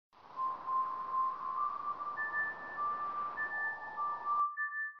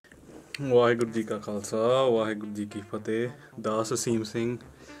ਵਾਹਿਗੁਰੂ ਜੀ ਕਾ ਖਾਲਸਾ ਵਾਹਿਗੁਰੂ ਜੀ ਕੀ ਫਤਿਹ Das Asim Singh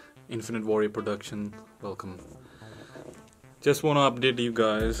Infinite Warrior Production welcome. Just want to update you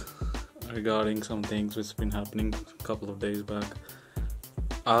guys regarding some things which been happening a couple of days back.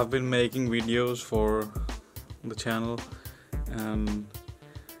 I've been making videos for the channel, and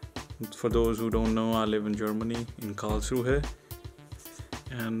for those who don't know, I live in Germany in Karlsruhe,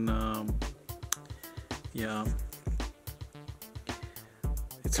 and yeah,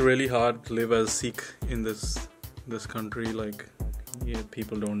 it's really hard to live as Sikh in this country. Like, yeah,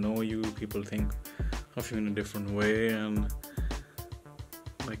 people don't know you, people think of you in a different way, and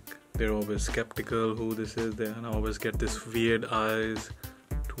like they're always skeptical who this is. They always get this weird eyes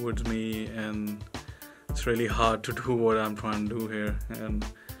towards me, and it's really hard to do what I'm trying to do here. And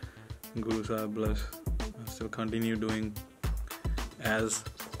Guru Sahib bless, I still continue doing as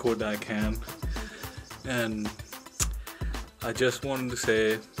good I can. And I just wanted to say,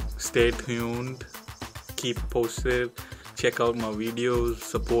 stay tuned, keep posted, check out my videos,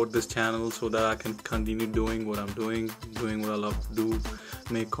 support this channel so that I can continue doing what I'm doing what I love to do,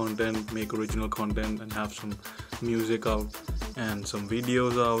 make content, make original content, and have some music out and some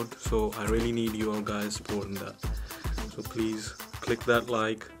videos out. So I really need you all guys supporting that. So please click that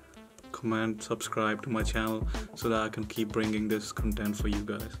like, comment, subscribe to my channel so that I can keep bringing this content for you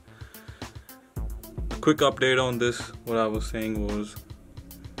guys. Quick update on this. What I was saying was,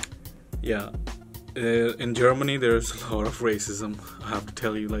 yeah, in Germany there's a lot of racism. I have to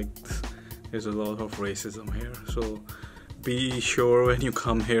tell you, like, there's a lot of racism here. So be sure when you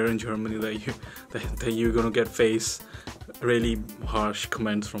come here in Germany that you're gonna get face really harsh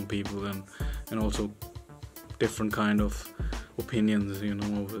comments from people, and also different kind of opinions,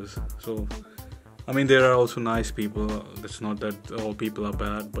 always. So I mean, there are also nice people. It's not that all people are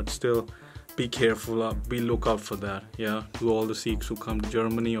bad, but still, be careful, look out for that. Yeah, to all the Sikhs who come to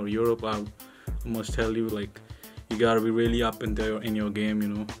Germany or Europe, I must tell you, like, you gotta be really up in your game.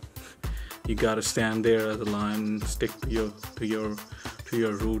 You gotta stand there as a lion, stick to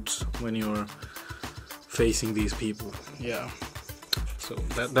your roots when you're facing these people. Yeah, so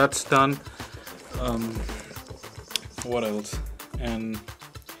that's done. What else? And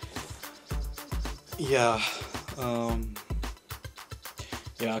yeah,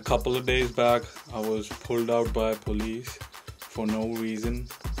 yeah, a couple of days back I was pulled out by police for no reason,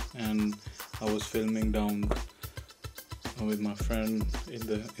 and I was filming down with my friend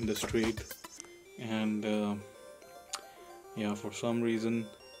in the street, and yeah, for some reason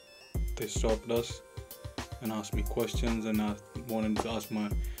they stopped us and asked me questions, and I wanted to ask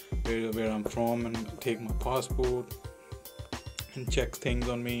where I'm from and take my passport and check things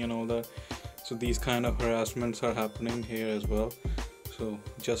on me and all that. So these kind of harassments are happening here as well. So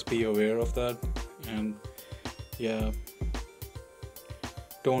just be aware of that, and yeah,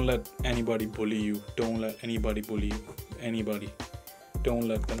 don't let anybody bully you. Don't let anybody bully you. Anybody. Don't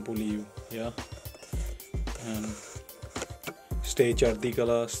let them bully you. Yeah. And stay chardi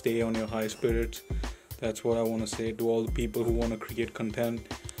kala, stay on your high spirits. That's what I want to say to all the people who want to create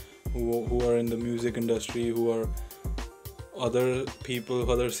content, who are in the music industry, who are other people,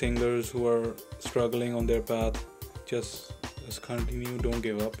 other singers who are struggling on their path. Just continue, don't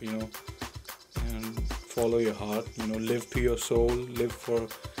give up, and follow your heart, live to your soul, live for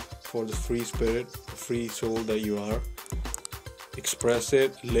the free spirit, the free soul that you are. Express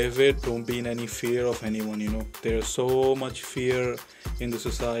it, live it, don't be in any fear of anyone. There's so much fear in the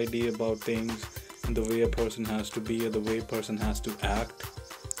society about things and the way a person has to be or the way a person has to act.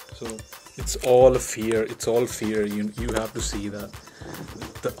 So it's all fear, you have to see that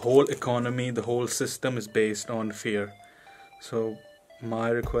the whole economy, the whole system is based on fear. So my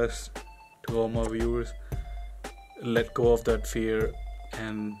request to all my viewers, let go of that fear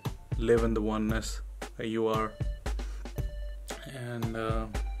and live in the oneness that you are. And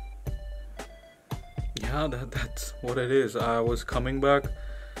yeah, that's what it is. I was coming back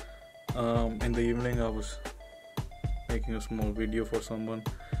in the evening. I was making a small video for someone,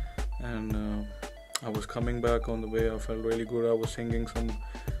 and I was coming back on the way. I felt really good. I was singing some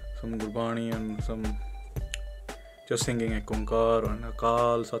Gurbani and just singing a Konkar or an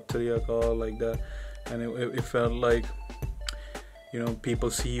Akal, Sat Sri Akal, like that. And it felt like, people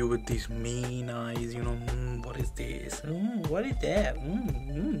see you with these mean eyes, what is this? What is that?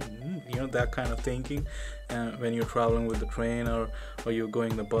 That kind of thinking. And when you're traveling with the train or you're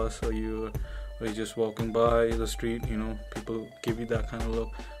going the bus or you're just walking by the street, people give you that kind of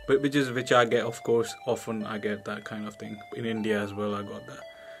look. But which I get, of course, often I get that kind of thing. In India as well, I got that.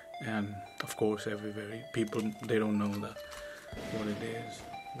 And of course everywhere, people, they don't know that what it is,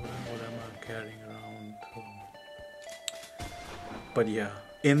 what am I carrying around. So But yeah,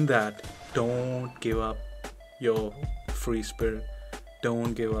 in that, don't give up your free spirit.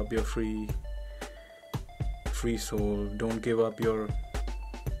 Don't give up your free soul. Don't give up your...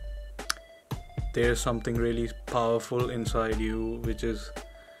 There's something really powerful inside you which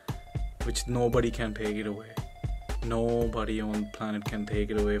nobody can take it away. Nobody on the planet can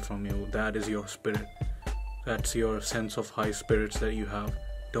take it away from you. That is your spirit. That's your sense of high spirits that you have.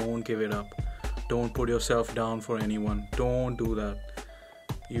 Don't give it up. Don't put yourself down for anyone. Don't do that.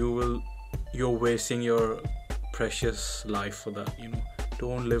 You're wasting your precious life for that, you know.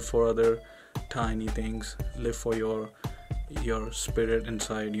 Don't live for other tiny things. Live for your spirit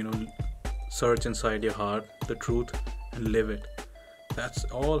inside, you know. Search inside your heart the truth and live it. That's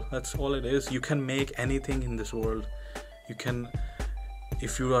all it is. You can make anything in this world. You can,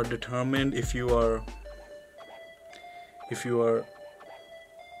 if you are determined, if you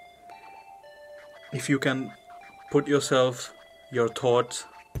can put yourself, your thoughts,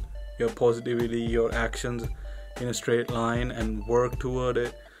 your positivity, your actions in a straight line and work toward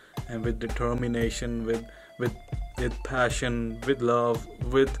it, and with determination, with passion, with love,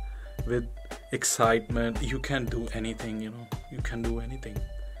 with excitement, you can do anything, you know. You can do anything.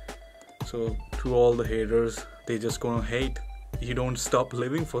 So to all the haters, they just gonna hate. You don't stop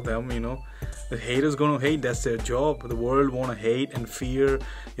living for them, you know. The haters gonna hate. That's their job. The world wanna hate and fear.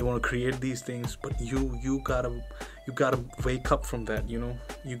 They wanna create these things, but you gotta wake up from that, you know.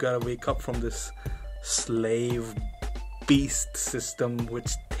 You gotta wake up from this slave beast system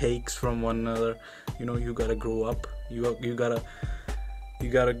which takes from one another. You know, you gotta grow up. You gotta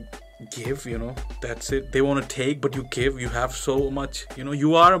give, you know. That's it. They want to take, but you give. You have so much, you know.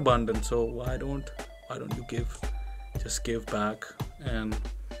 You are abundant, so why don't you give? Just give back, and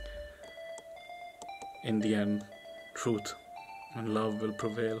in the end, truth and love will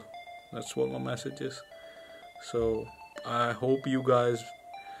prevail. That's what my message is. So I hope you guys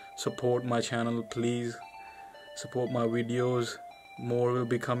support my channel. Please support my videos. More will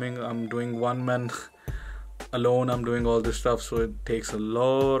be coming. I'm doing one man alone. I'm doing all this stuff, so it takes a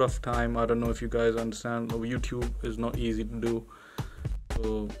lot of time. I don't know if you guys understand. YouTube is not easy to do,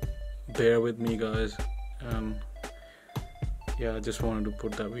 so bear with me, guys. And yeah, I just wanted to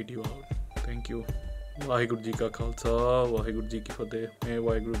put that video out. Thank you. Waheguru Ji Ka Khalsa, Waheguru Ji Ki Fateh. May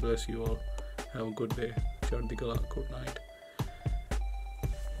Waheguru bless you all. Have a good day. Chardhi Kala. Good night.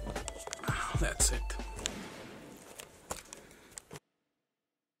 That's it.